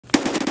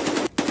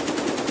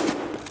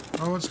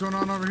Oh, what's going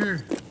on over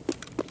here?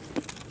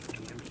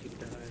 PMC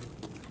died.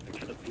 I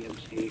killed a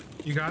PMC.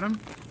 You got him?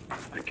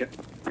 I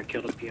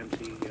killed a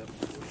PMC, yep.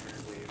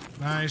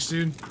 Nice,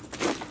 dude.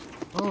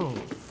 Oh,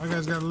 my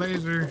guy's got a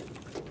laser.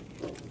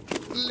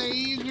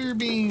 Laser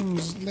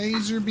beams.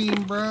 Laser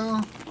beam, bro.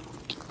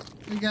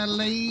 We got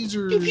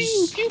lasers. Pew,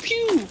 pew,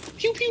 pew,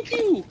 pew, pew,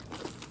 pew.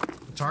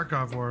 The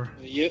Tarkov War.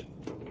 Yep.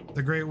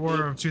 The Great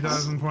War of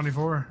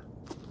 2024.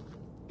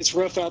 It's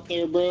rough out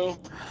there, bro.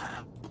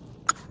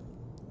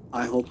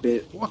 I hope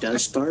it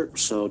does start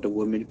so the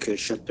women could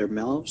shut their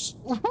mouths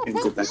and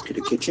go back to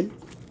the kitchen.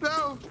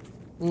 No.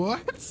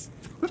 What?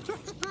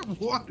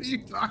 What are you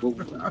talking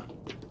about?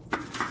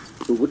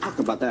 We'll talk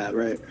about that,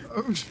 right?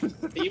 Oh,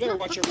 You better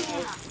watch your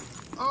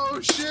mouth. oh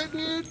shit,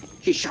 dude.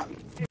 He shot me.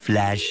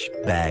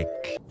 Flashback.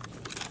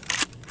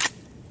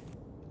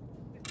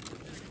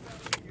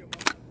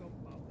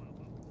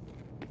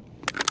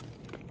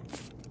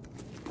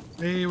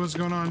 Hey, what's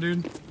going on,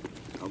 dude?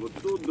 А вот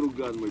тут,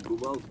 друган мой,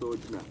 бывал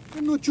точно.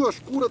 Ну чё,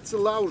 шкура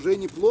цела уже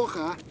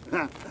неплохо,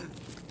 а?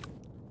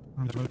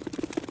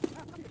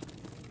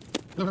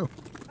 Hello.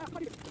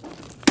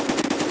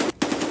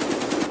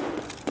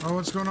 Oh,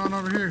 what's going on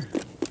over here?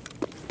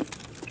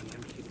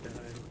 PMC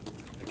died.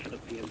 I killed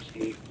a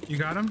PMC. You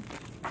got him?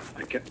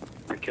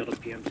 I killed a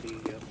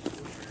PMC, yep.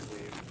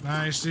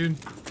 Nice, dude.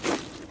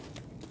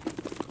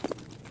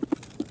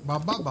 Ba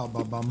ba ba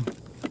ba bum.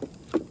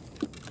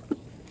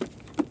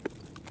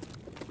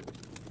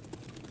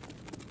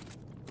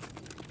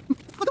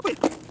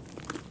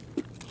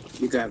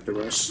 You got the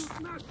rest.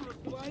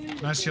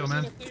 Nice kill,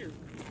 man.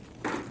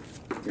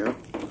 Yep.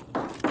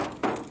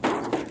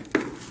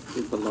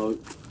 You're below.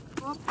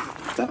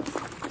 That.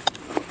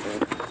 Okay.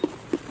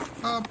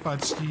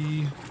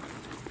 Opatski.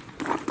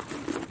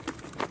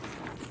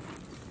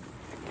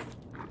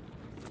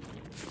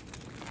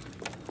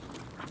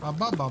 Ba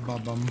ba ba ba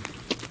bum.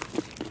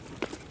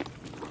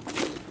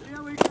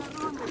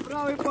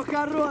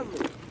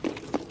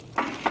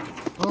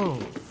 Oh,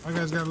 my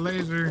guy's got a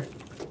laser.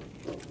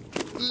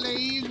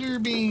 Laser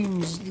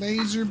beams.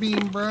 Laser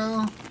beam,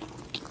 bro.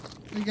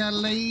 We got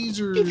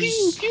lasers. Pew,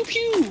 pew, pew,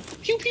 pew,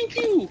 pew, pew,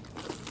 pew.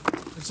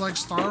 It's like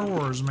Star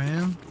Wars,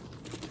 man.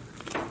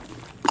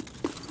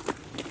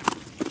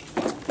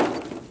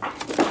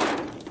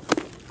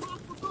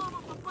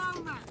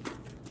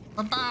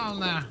 Попал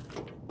на.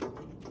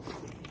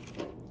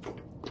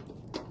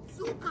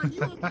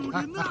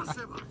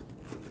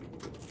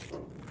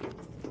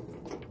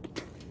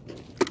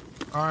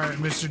 All right,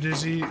 Mr.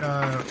 Dizzy,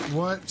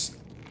 what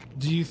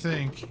do you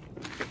think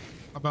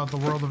about the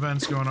world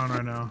events going on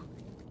right now?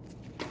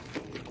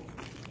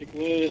 Like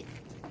what?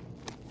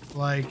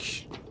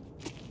 Like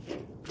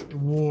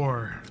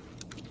war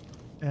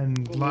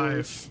and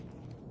life.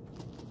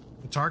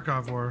 The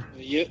Tarkov War.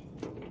 Yep.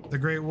 The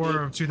Great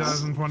War of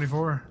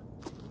 2024.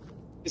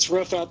 It's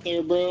rough out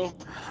there, bro.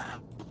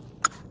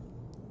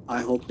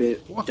 I hope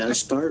it does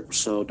start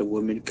so the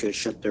women could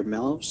shut their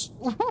mouths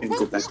and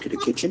go back to the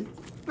kitchen.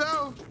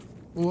 No.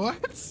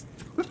 What?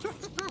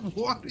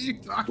 What are you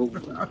talking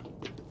about?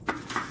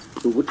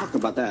 We'll talk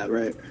about that,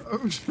 right? Oh,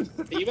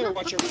 You better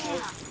watch your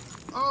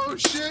mouth. oh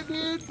shit,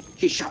 dude.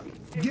 He shot me.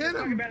 Get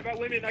him. About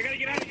women. I gotta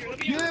get out of here. Let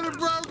me Get him,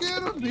 bro.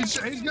 Get him.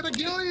 He's gonna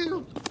kill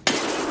you.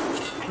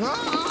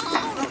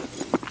 Ah!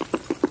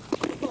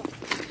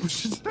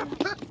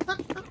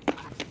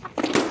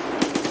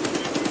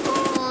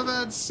 Oh,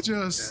 that's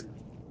just...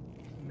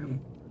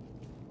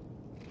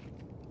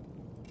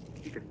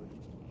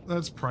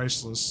 That's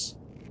priceless.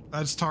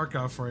 That's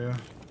Tarkov for you.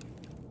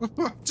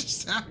 What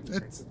just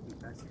happened?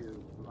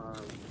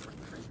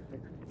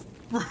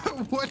 Bro,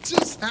 what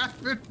just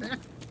happened, man?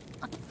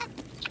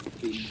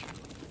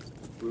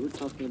 We were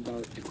talking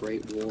about the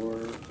Great War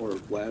or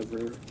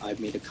whatever. I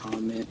made a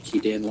comment. He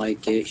didn't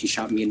like it. He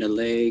shot me in the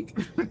leg.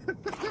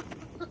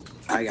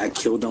 I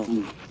killed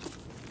him.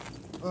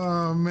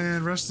 Oh,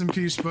 man. Rest in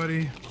peace,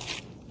 buddy.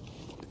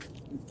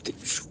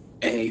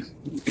 Hey,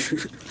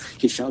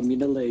 he shot me in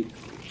the leg.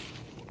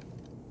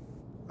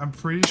 I'm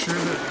pretty sure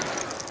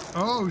that...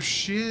 Oh,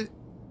 shit.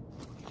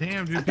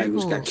 Damn, dude. I thought he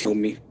was gonna kill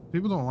me.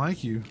 People don't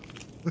like you.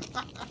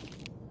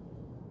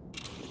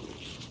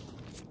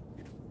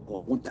 Oh,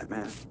 I want that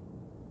man.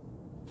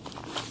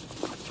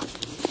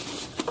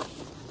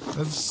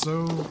 That's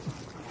so...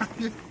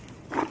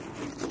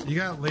 You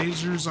got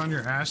lasers on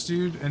your ass,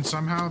 dude, and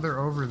somehow they're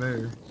over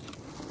there.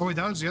 Oh, wait,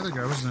 that was the other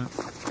guy, wasn't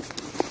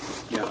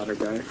it? Yeah, other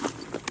guy.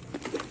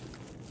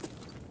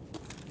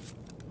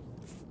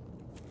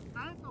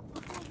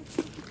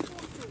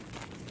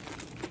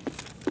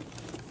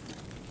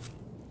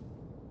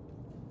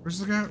 Where's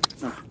the guy?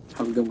 Ah,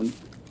 have a good one.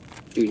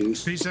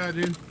 GG's. Peace out,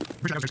 dude.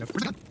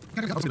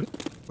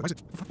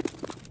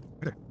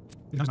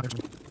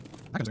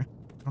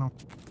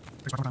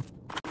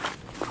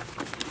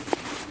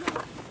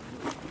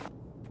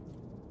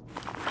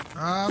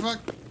 Fuck.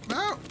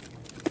 No!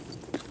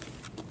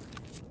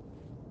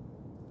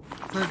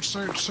 Search,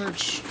 search,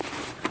 search.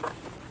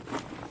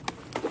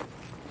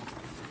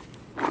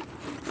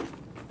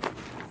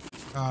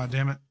 Ah,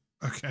 damn it.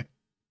 Okay.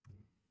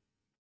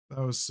 That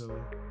was silly.